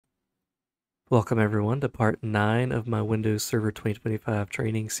Welcome everyone to part 9 of my Windows Server 2025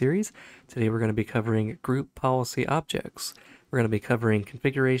 training series. Today we're going to be covering group policy objects. We're going to be covering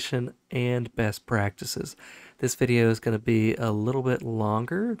configuration and best practices. This video is going to be a little bit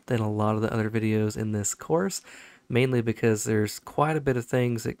longer than a lot of the other videos in this course, mainly because there's quite a bit of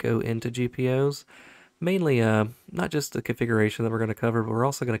things that go into GPOs. Mainly, not just the configuration that we're going to cover, but we're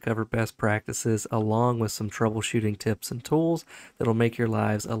also going to cover best practices along with some troubleshooting tips and tools that'll make your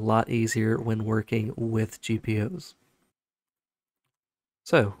lives a lot easier when working with GPOs.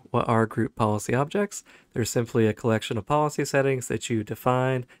 So, what are group policy objects? They're simply a collection of policy settings that you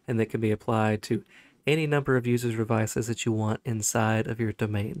define and that can be applied to any number of users' devices that you want inside of your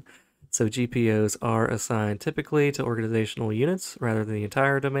domain. So GPOs are assigned typically to organizational units rather than the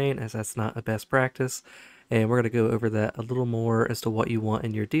entire domain, as that's not a best practice. And we're going to go over that a little more as to what you want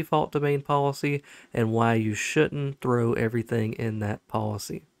in your default domain policy and why you shouldn't throw everything in that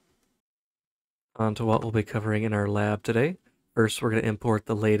policy. On to what we'll be covering in our lab today. First, we're going to import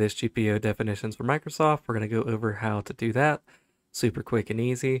the latest GPO definitions for Microsoft. We're going to go over how to do that. Super quick and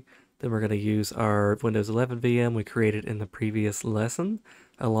easy. Then we're going to use our Windows 11 VM we created in the previous lesson,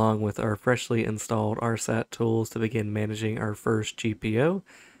 along with our freshly installed RSAT tools to begin managing our first GPO.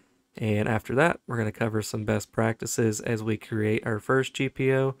 And after that, we're going to cover some best practices as we create our first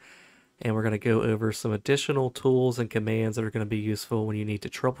GPO. And we're going to go over some additional tools and commands that are going to be useful when you need to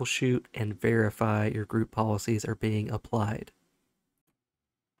troubleshoot and verify your group policies are being applied.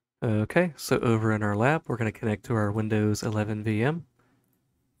 Okay, so over in our lab, we're going to connect to our Windows 11 VM.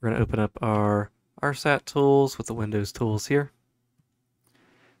 We're going to open up our RSAT tools with the Windows tools here.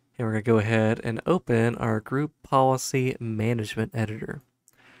 And we're going to go ahead and open our Group Policy Management Editor.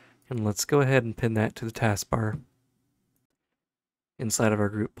 And let's go ahead and pin that to the taskbar. Inside of our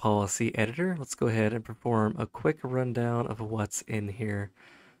Group Policy Editor, let's go ahead and perform a quick rundown of what's in here.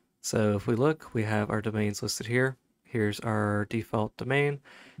 So if we look, we have our domains listed here. Here's our default domain.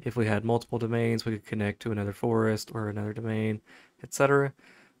 If we had multiple domains, we could connect to another forest or another domain, etc.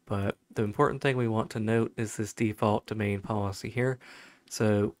 But the important thing we want to note is this default domain policy here.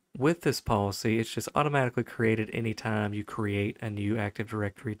 So with this policy, it's just automatically created anytime you create a new Active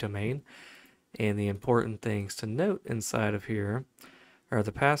Directory domain. And the important things to note inside of here are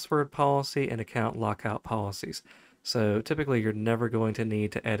the password policy and account lockout policies. So typically you're never going to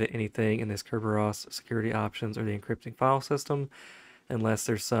need to edit anything in this Kerberos security options or the encrypting file system unless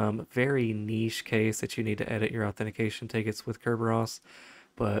there's some very niche case that you need to edit your authentication tickets with Kerberos.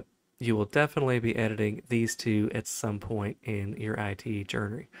 But you will definitely be editing these two at some point in your IT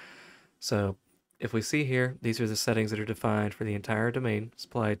journey. So if we see here, these are the settings that are defined for the entire domain. It's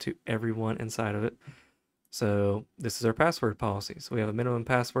applied to everyone inside of it. So this is our password policy. So we have a minimum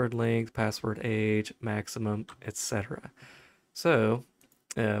password length, password age, maximum, etc. So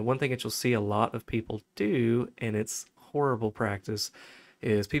one thing that you'll see a lot of people do, and it's horrible practice,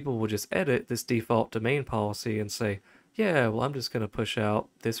 is people will just edit this default domain policy and say, yeah, well, I'm just going to push out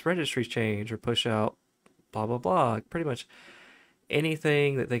this registry change or push out blah, blah, blah. Pretty much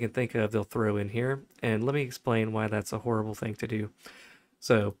anything that they can think of, they'll throw in here. And let me explain why that's a horrible thing to do.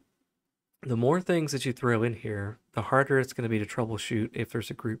 So the more things that you throw in here, the harder it's going to be to troubleshoot if there's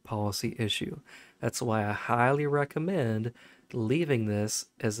a group policy issue. That's why I highly recommend leaving this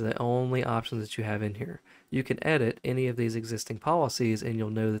as the only options that you have in here. You can edit any of these existing policies and you'll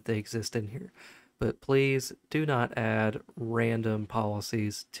know that they exist in here. But please do not add random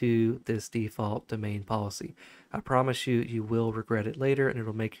policies to this default domain policy. I promise you, you will regret it later and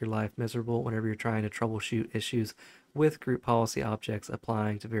it'll make your life miserable whenever you're trying to troubleshoot issues with group policy objects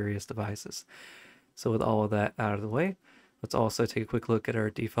applying to various devices. So with all of that out of the way, let's also take a quick look at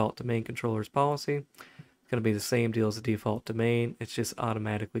our default domain controllers policy. It's going to be the same deal as the default domain. It's just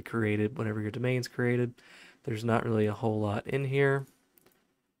automatically created whenever your domain's created. There's not really a whole lot in here.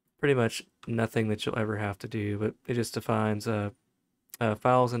 Pretty much nothing that you'll ever have to do, but it just defines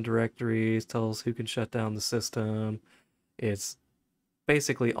files and directories, tells who can shut down the system. It's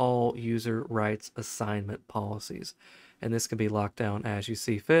basically all user rights assignment policies. And this can be locked down as you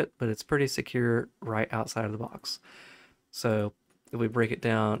see fit, but it's pretty secure right outside of the box. So if we break it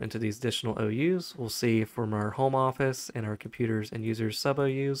down into these additional OUs, we'll see from our home office and our computers and users sub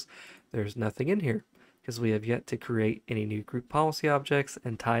OUs, there's nothing in here because we have yet to create any new group policy objects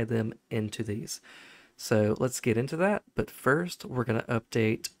and tie them into these. So let's get into that. But first, we're going to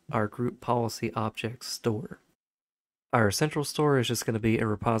update our group policy object store. Our central store is just going to be a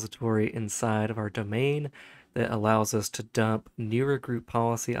repository inside of our domain that allows us to dump newer group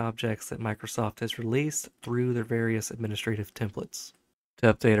policy objects that Microsoft has released through their various administrative templates.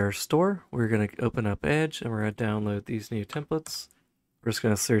 To update our store, we're going to open up Edge and we're going to download these new templates. We're just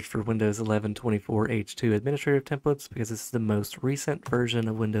going to search for Windows 11 24H2 administrative templates because this is the most recent version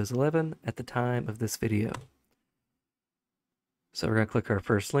of Windows 11 at the time of this video. So we're going to click our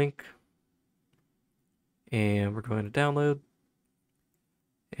first link and we're going to download.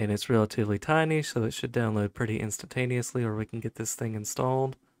 And it's relatively tiny, so it should download pretty instantaneously, or we can get this thing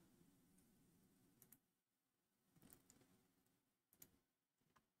installed.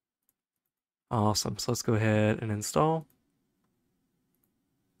 Awesome, so let's go ahead and install.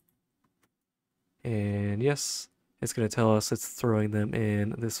 And yes, it's going to tell us it's throwing them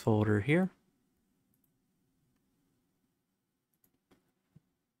in this folder here.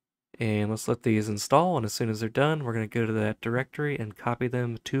 And let's let these install, and as soon as they're done, we're going to go to that directory and copy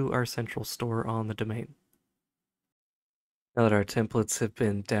them to our central store on the domain. Now that our templates have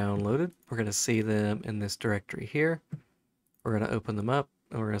been downloaded, we're going to see them in this directory here. We're going to open them up,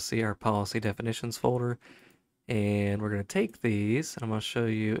 and we're going to see our policy definitions folder. And we're going to take these, and I'm going to show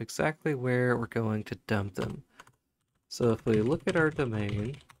you exactly where we're going to dump them. So if we look at our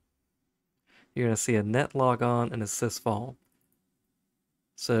domain, you're going to see a net logon and a sysvol.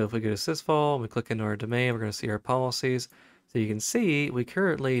 So if we go to sysvol and we click into our domain, we're going to see our policies. So you can see we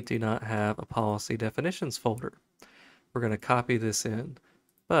currently do not have a policy definitions folder. We're going to copy this in,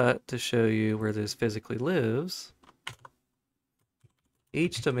 but to show you where this physically lives,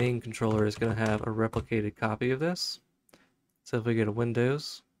 each domain controller is going to have a replicated copy of this. So if we go to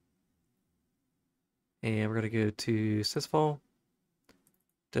Windows, and we're going to go to sysvol,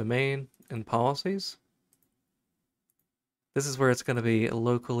 domain, and policies, this is where it's going to be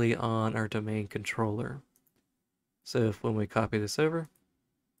locally on our domain controller. So if when we copy this over,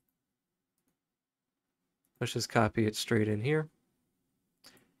 let's just copy it straight in here.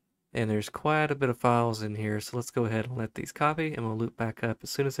 And there's quite a bit of files in here, so let's go ahead and let these copy, and we'll loop back up as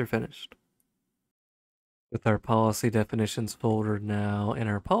soon as they're finished. With our policy definitions folder now in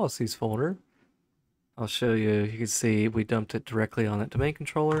our policies folder, I'll show you, you can see we dumped it directly on that domain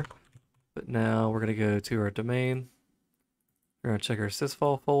controller, but now we're going to go to our domain. We're going to check our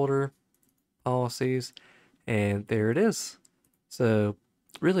sysvol folder, policies, and there it is. So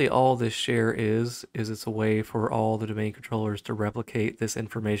really all this share is it's a way for all the domain controllers to replicate this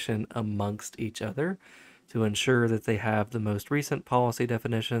information amongst each other to ensure that they have the most recent policy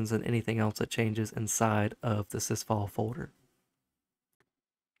definitions and anything else that changes inside of the sysvol folder.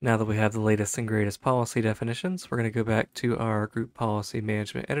 Now that we have the latest and greatest policy definitions, we're going to go back to our group policy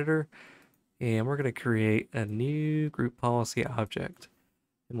management editor, and we're going to create a new group policy object.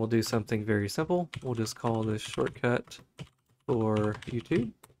 And we'll do something very simple. We'll just call this shortcut for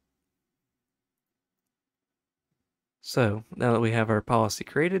YouTube. So now that we have our policy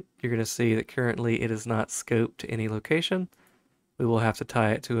created, you're going to see that currently it is not scoped to any location. We will have to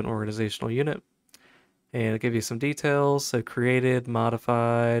tie it to an organizational unit. And it'll give you some details. So created,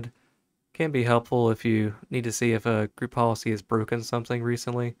 modified, can be helpful if you need to see if a group policy has broken something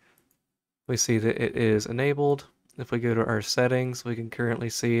recently. We see that it is enabled. If we go to our settings, we can currently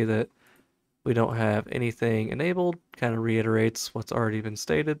see that we don't have anything enabled. Kind of reiterates what's already been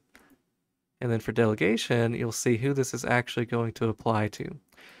stated. And then for delegation, you'll see who this is actually going to apply to.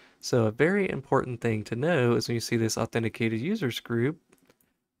 So a very important thing to know is when you see this authenticated users group,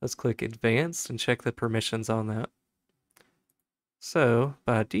 let's click advanced and check the permissions on that. So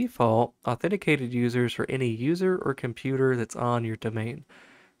by default, authenticated users for any user or computer that's on your domain.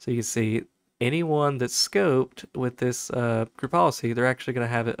 So you can see anyone that's scoped with this group policy, they're actually going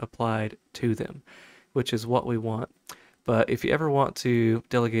to have it applied to them, which is what we want. But if you ever want to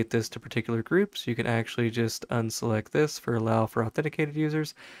delegate this to particular groups, you can actually just unselect this for allow for authenticated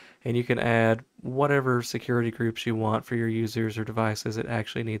users, and you can add whatever security groups you want for your users or devices that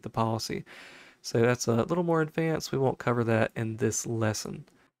actually need the policy. So that's a little more advanced. We won't cover that in this lesson.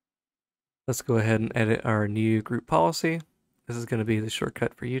 Let's go ahead and edit our new group policy. This is going to be the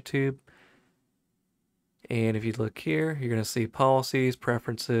shortcut for YouTube. And if you look here, you're going to see policies,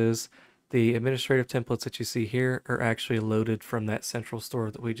 preferences. The administrative templates that you see here are actually loaded from that central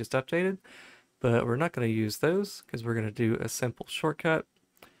store that we just updated, but we're not going to use those because we're going to do a simple shortcut.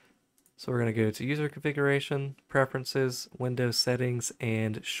 So we're going to go to user configuration, preferences, Windows settings,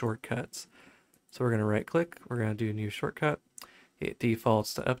 and shortcuts. So we're going to right click, we're going to do a new shortcut. It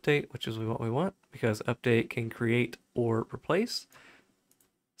defaults to update, which is what we want because update can create or replace.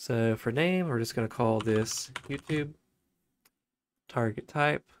 So for name, we're just going to call this YouTube. Target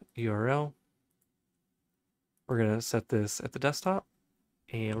type, URL. We're going to set this at the desktop,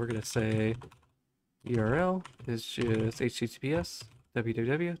 and we're going to say URL is just https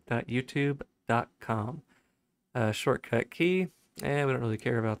www.youtube.com. Shortcut key, and we don't really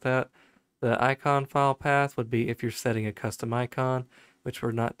care about that. The icon file path would be if you're setting a custom icon. which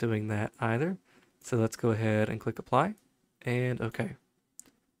we're not doing that either. So let's go ahead and click apply and OK.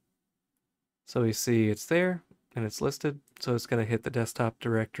 So we see it's there and it's listed. So it's going to hit the desktop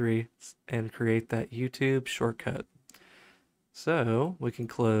directory and create that YouTube shortcut. So we can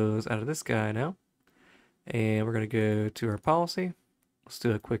close out of this guy now. And we're going to go to our policy. Let's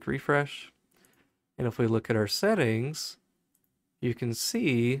do a quick refresh. And if we look at our settings, you can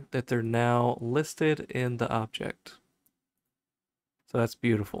see that they're now listed in the object. So that's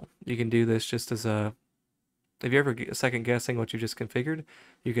beautiful. You can do this just as a, if you're ever second guessing what you just configured,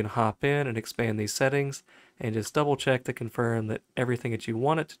 you can hop in and expand these settings and just double check to confirm that everything that you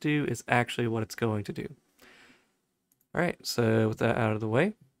want it to do is actually what it's going to do. All right, so with that out of the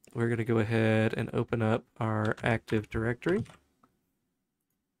way, we're going to go ahead and open up our Active Directory,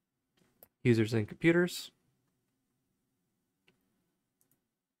 users and computers.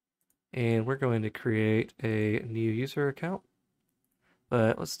 And we're going to create a new user account.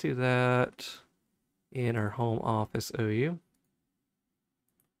 But let's do that in our home office OU.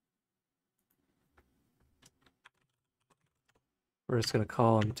 We're just going to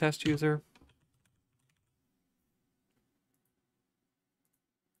call him test user.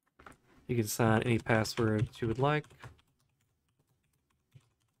 You can assign any password that you would like.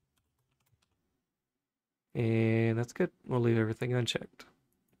 And that's good. We'll leave everything unchecked.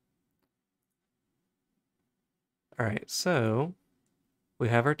 All right, so we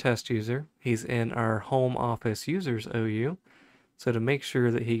have our test user. He's in our home office users OU. So to make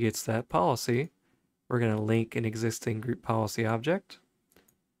sure that he gets that policy, we're going to link an existing group policy object.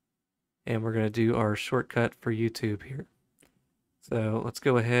 And we're going to do our shortcut for YouTube here. So let's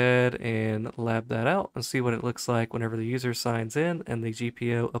go ahead and lab that out and see what it looks like whenever the user signs in and the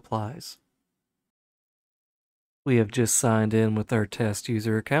GPO applies. We have just signed in with our test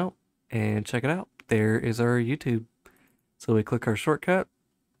user account and check it out. There is our YouTube. So we click our shortcut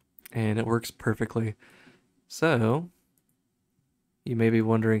and it works perfectly. So you may be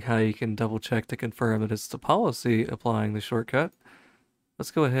wondering how you can double check to confirm that it's the policy applying the shortcut. Let's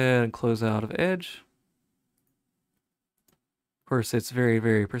go ahead and close out of Edge. Of course, it's very,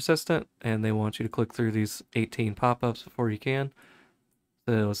 very persistent and they want you to click through these 18 pop-ups before you can.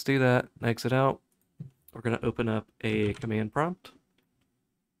 So let's do that, exit out. We're going to open up a command prompt.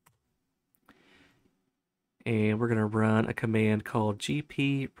 And we're going to run a command called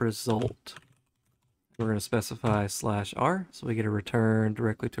GPResult. We're going to specify /r, so we get a return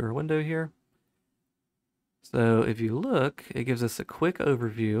directly to our window here. So if you look, it gives us a quick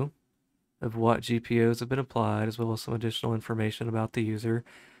overview of what GPOs have been applied, as well as some additional information about the user.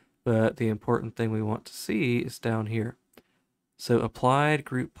 But the important thing we want to see is down here. So applied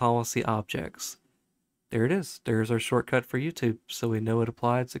group policy objects. There it is. There's our shortcut for YouTube, so we know it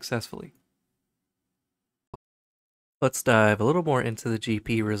applied successfully. Let's dive a little more into the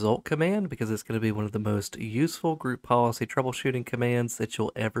GPResult command because it's going to be one of the most useful group policy troubleshooting commands that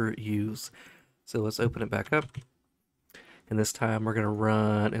you'll ever use. So let's open it back up. And this time we're going to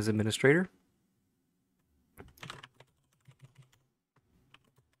run as administrator.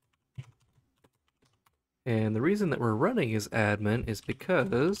 And the reason that we're running as admin is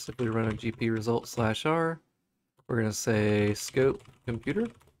because if we run a GPResult /r, we're going to say scope computer.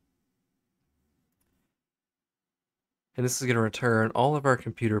 And this is going to return all of our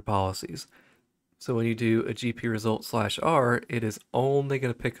computer policies. So when you do a GPResult /r, it is only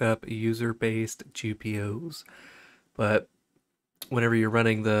going to pick up user-based GPOs. But whenever you're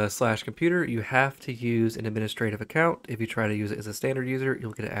running the /computer, you have to use an administrative account. If you try to use it as a standard user,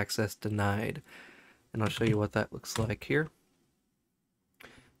 you'll get access denied. And I'll show you what that looks like here.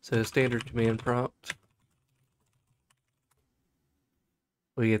 So standard command prompt.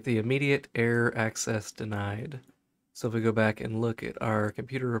 We get the immediate error access denied. So if we go back and look at our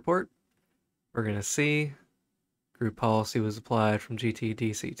computer report, we're going to see group policy was applied from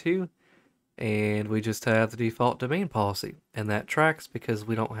GTDC2, and we just have the default domain policy. And that tracks because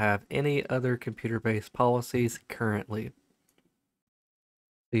we don't have any other computer-based policies currently.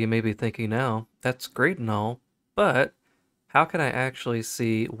 So you may be thinking now, that's great and all, but how can I actually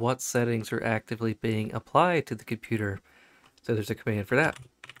see what settings are actively being applied to the computer? So there's a command for that.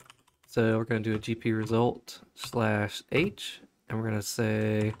 So we're going to do a GPResult /h, and we're going to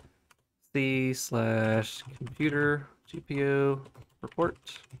say c/computer GPO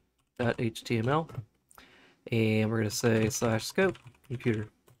report.html, and we're going to say /scope computer.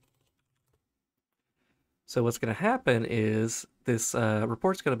 So what's going to happen is this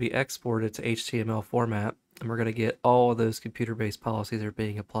report's going to be exported to HTML format, and we're going to get all of those computer-based policies that are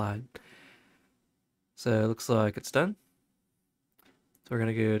being applied. So it looks like it's done. So we're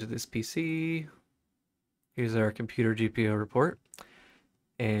going to go to this PC. Here's our computer GPO report.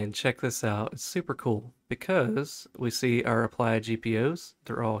 And check this out, it's super cool because we see our applied GPOs,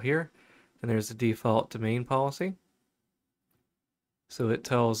 they're all here, and there's the default domain policy. So it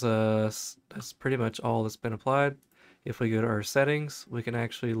tells us that's pretty much all that's been applied. If we go to our settings, we can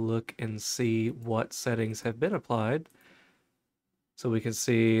actually look and see what settings have been applied. So we can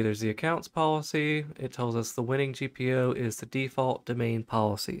see there's the accounts policy. It tells us the winning GPO is the default domain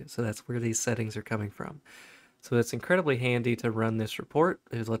policy. So that's where these settings are coming from. So it's incredibly handy to run this report.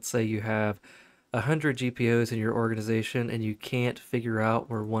 Let's say you have 100 GPOs in your organization and you can't figure out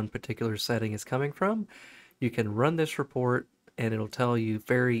where one particular setting is coming from. You can run this report and it'll tell you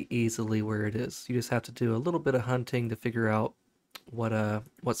very easily where it is. You just have to do a little bit of hunting to figure out what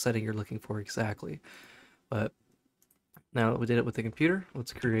setting you're looking for exactly. But now that we did it with the computer,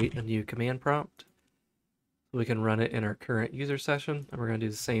 let's create a new command prompt. We can run it in our current user session, and we're going to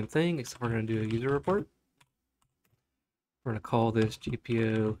do the same thing, except we're going to do a user report. We're going to call this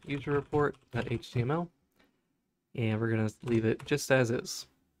GPO user report.html, and we're going to leave it just as is.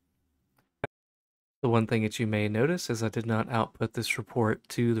 The one thing that you may notice is I did not output this report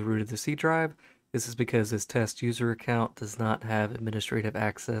to the root of the C drive. This is because this test user account does not have administrative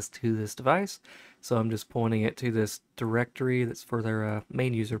access to this device, so I'm just pointing it to this directory that's for their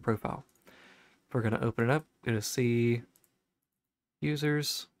main user profile. If we're going to open it up, go to C,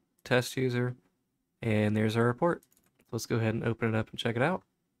 users, test user, and there's our report. Let's go ahead and open it up and check it out.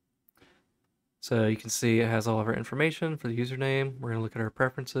 So you can see it has all of our information for the username. We're going to look at our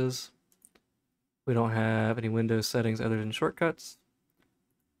preferences. We don't have any Windows settings other than shortcuts.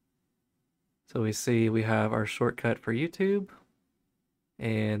 So we see we have our shortcut for YouTube,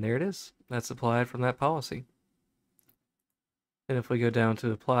 and there it is. That's applied from that policy. And if we go down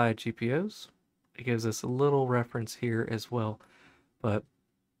to apply GPOs, it gives us a little reference here as well. But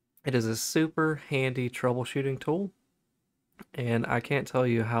it is a super handy troubleshooting tool, and I can't tell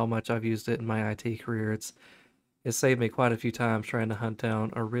you how much I've used it in my IT career. It saved me quite a few times trying to hunt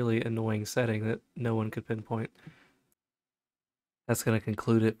down a really annoying setting that no one could pinpoint. That's going to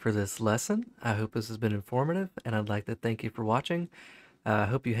conclude it for this lesson. I hope this has been informative, and I'd like to thank you for watching. I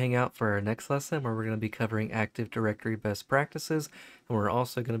hope you hang out for our next lesson where we're going to be covering Active Directory best practices, and we're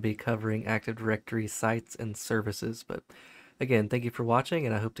also going to be covering Active Directory sites and services. But again, thank you for watching,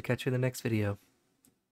 and I hope to catch you in the next video.